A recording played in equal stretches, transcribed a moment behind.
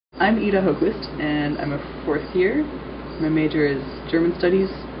I'm Hoequist, and I'm a fourth year. My major is German Studies,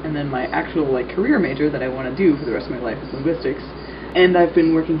 and then my actual career major that I want to do for the rest of my life is linguistics. And I've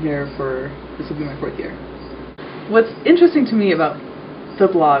been working here this will be my fourth year. What's interesting to me about the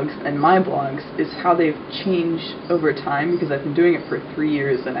blogs and my blogs is how they've changed over time, because I've been doing it for 3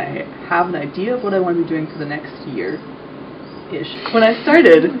 years and I have an idea of what I want to be doing for the next year-ish. When I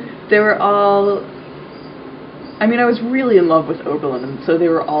started, they were all... I was really in love with Oberlin, and so they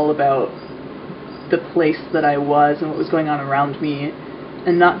were all about the place that I was and what was going on around me,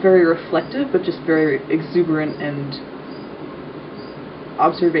 and not very reflective, but just very exuberant and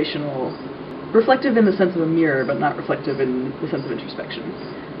observational. Reflective in the sense of a mirror, but not reflective in the sense of introspection.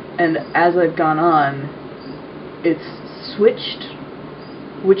 And as I've gone on, it's switched,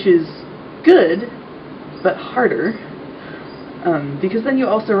 which is good, but harder, because then you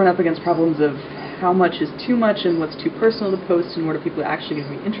also run up against problems of how much is too much and what's too personal to post and what are people actually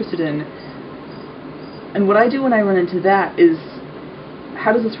going to be interested in. And what I do when I run into that is,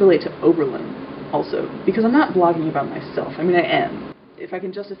 how does this relate to Oberlin also? Because I'm not blogging about myself. I am. If I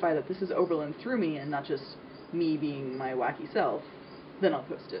can justify that this is Oberlin through me and not just me being my wacky self, then I'll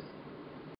post it.